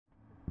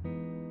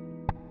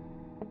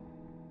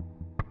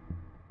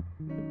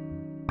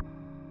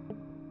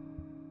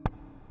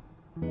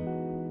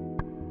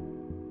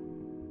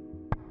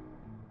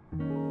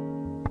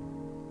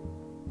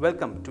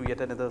Welcome to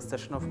yet another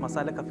session of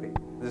Masala Cafe.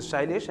 This is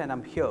Shailesh and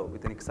I'm here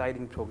with an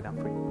exciting program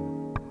for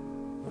you.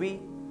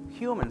 We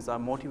humans are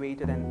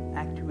motivated and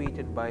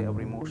actuated by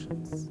our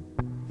emotions.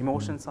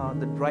 Emotions are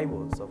the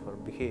drivers of our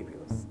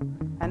behaviors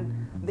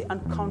and they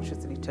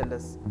unconsciously tell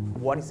us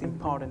what is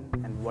important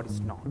and what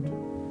is not.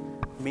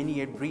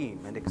 Many a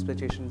dream and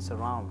expectation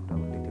surround our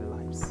little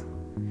lives.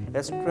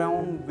 A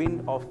strong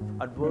wind of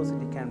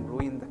adversity can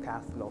ruin the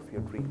castle of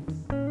your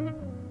dreams.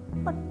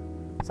 But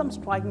some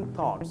striking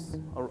thoughts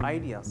or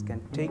ideas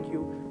can take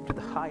you to the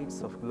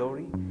heights of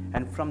glory,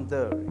 and from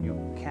there you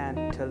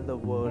can tell the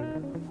world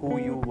who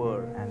you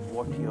were and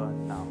what you are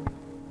now.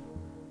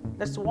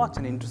 Let's watch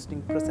an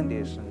interesting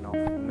presentation of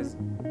Ms.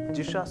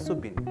 Jisha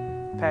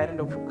Subin, parent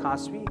of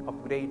Kashvi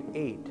of grade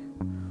 8,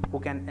 who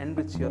can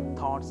enrich your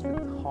thoughts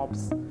with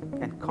hopes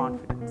and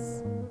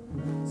confidence.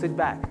 Sit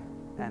back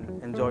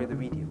and enjoy the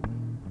video.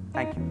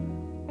 Thank you.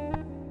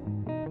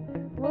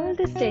 World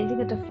is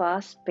changing at a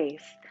fast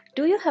pace.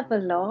 Do you have a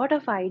lot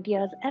of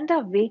ideas and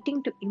are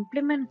waiting to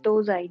implement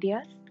those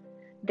ideas?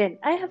 Then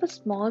I have a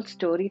small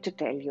story to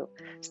tell you.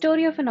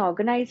 Story of an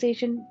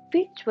organization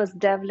which was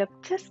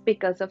developed just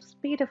because of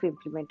speed of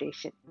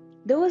implementation.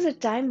 There was a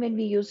time when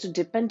we used to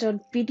depend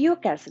on video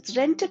cassettes,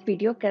 rented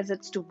video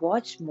cassettes to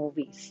watch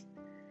movies.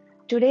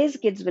 Today's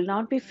kids will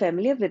not be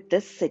familiar with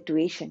this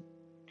situation.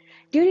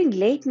 During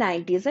late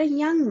 90s, a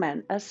young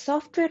man, a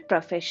software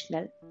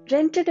professional,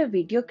 rented a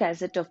video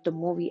cassette of the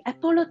movie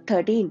Apollo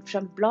 13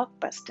 from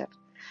Blockbuster.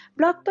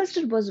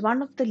 Blockbuster was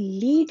one of the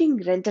leading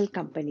rental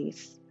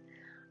companies.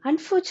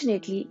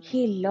 Unfortunately,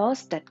 he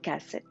lost that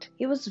cassette.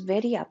 He was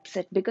very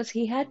upset because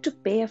he had to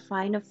pay a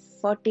fine of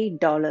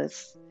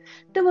 $40.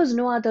 There was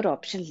no other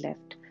option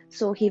left.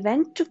 So he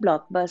went to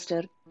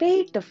Blockbuster,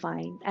 paid the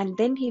fine, and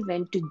then he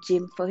went to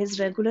gym for his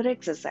regular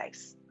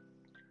exercise.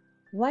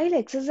 While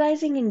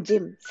exercising in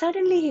gym,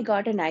 suddenly he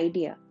got an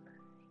idea.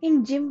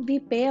 In gym, we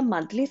pay a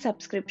monthly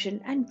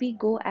subscription and we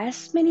go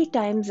as many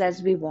times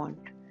as we want.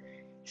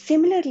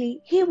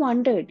 Similarly, he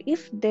wondered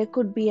if there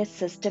could be a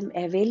system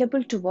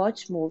available to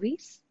watch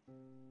movies.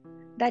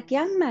 That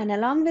young man,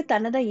 along with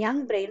another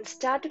young brain,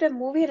 started a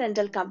movie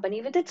rental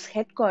company with its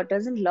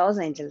headquarters in Los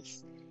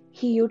Angeles.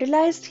 He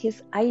utilized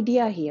his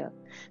idea here.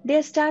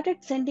 They started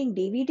sending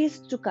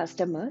DVDs to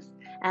customers,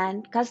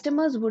 and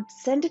customers would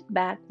send it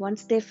back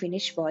once they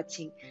finish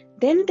watching.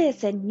 Then they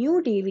sent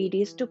new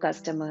DVDs to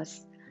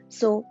customers.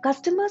 So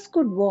customers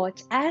could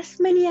watch as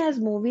many as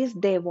movies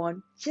they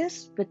want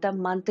just with a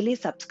monthly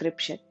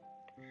subscription.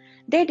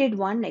 They did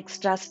one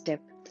extra step.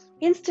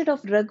 Instead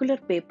of regular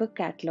paper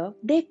catalog,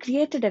 they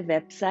created a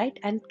website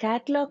and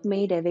catalog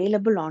made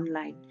available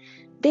online.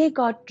 They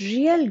got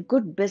real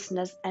good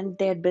business and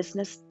their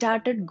business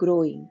started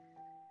growing.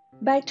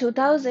 By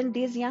 2000,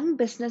 these young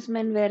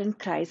businessmen were in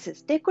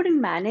crisis. They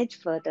couldn't manage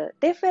further.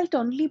 They felt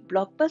only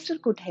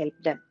Blockbuster could help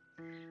them.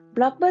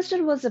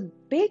 Blockbuster was a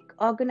big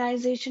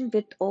organization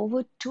with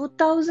over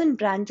 2000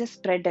 branches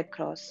spread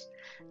across.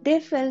 They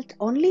felt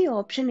only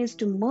option is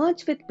to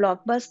merge with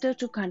Blockbuster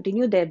to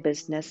continue their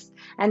business,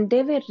 and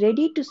they were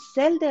ready to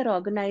sell their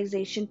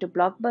organization to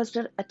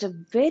Blockbuster at a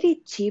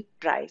very cheap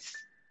price.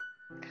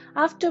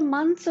 After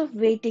months of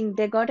waiting,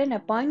 they got an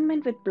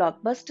appointment with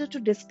Blockbuster to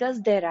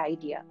discuss their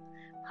idea.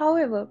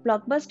 However,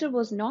 Blockbuster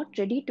was not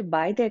ready to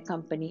buy their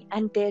company,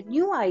 and their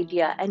new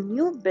idea and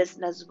new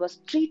business was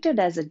treated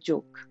as a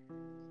joke.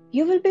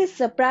 You will be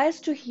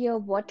surprised to hear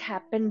what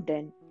happened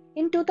then.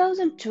 In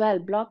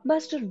 2012,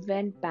 Blockbuster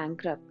went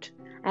bankrupt,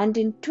 and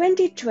in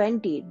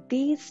 2020,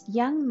 these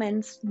young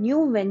men's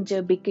new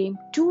venture became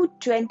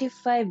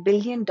 $225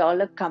 billion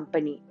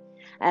company,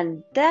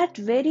 and that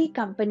very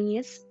company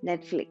is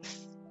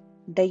Netflix.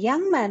 The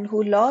young man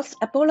who lost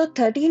Apollo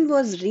 13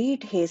 was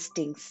Reed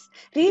Hastings.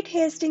 Reed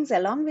Hastings,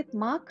 along with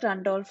Mark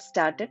Randolph,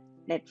 started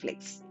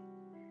Netflix.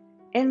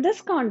 In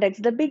this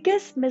context, the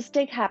biggest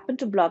mistake happened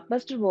to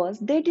Blockbuster was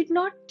they did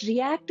not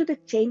react to the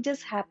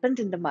changes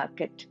happened in the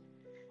market.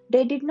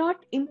 They did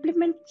not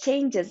implement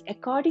changes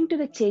according to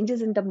the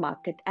changes in the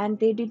market, and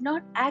they did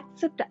not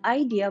accept the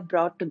idea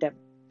brought to them.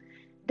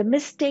 The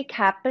mistake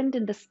happened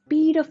in the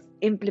speed of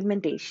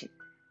implementation.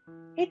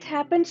 It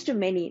happens to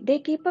many. They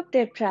keep up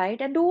their pride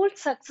and old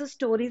success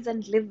stories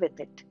and live with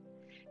it.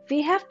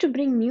 We have to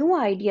bring new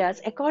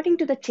ideas according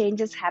to the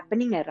changes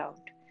happening around.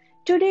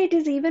 Today it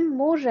is even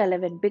more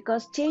relevant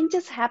because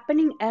changes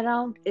happening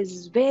around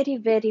is very,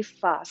 very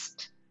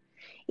fast.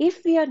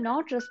 If we are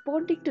not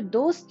responding to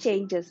those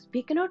changes,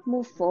 we cannot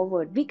move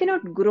forward, we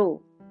cannot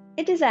grow.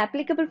 It is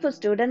applicable for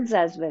students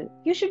as well.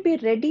 You should be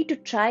ready to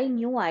try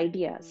new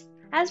ideas.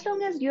 As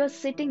long as you are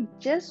sitting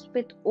just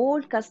with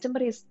old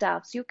customary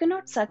staffs, you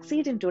cannot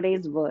succeed in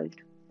today's world.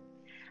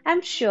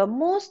 I'm sure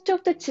most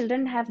of the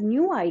children have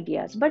new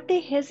ideas, but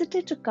they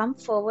hesitate to come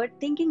forward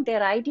thinking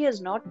their idea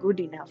is not good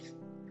enough.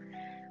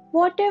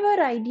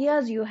 Whatever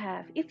ideas you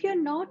have, if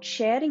you're not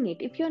sharing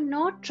it, if you're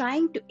not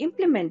trying to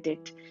implement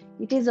it,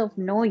 it is of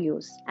no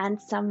use,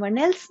 and someone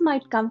else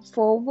might come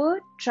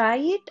forward, try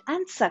it,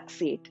 and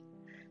succeed.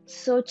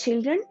 So,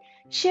 children,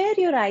 share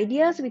your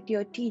ideas with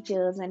your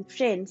teachers and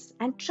friends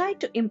and try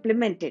to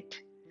implement it.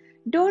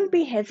 Don't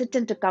be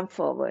hesitant to come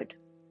forward.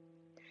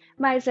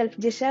 Myself,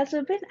 Jisha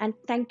Zubin, and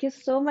thank you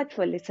so much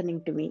for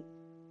listening to me.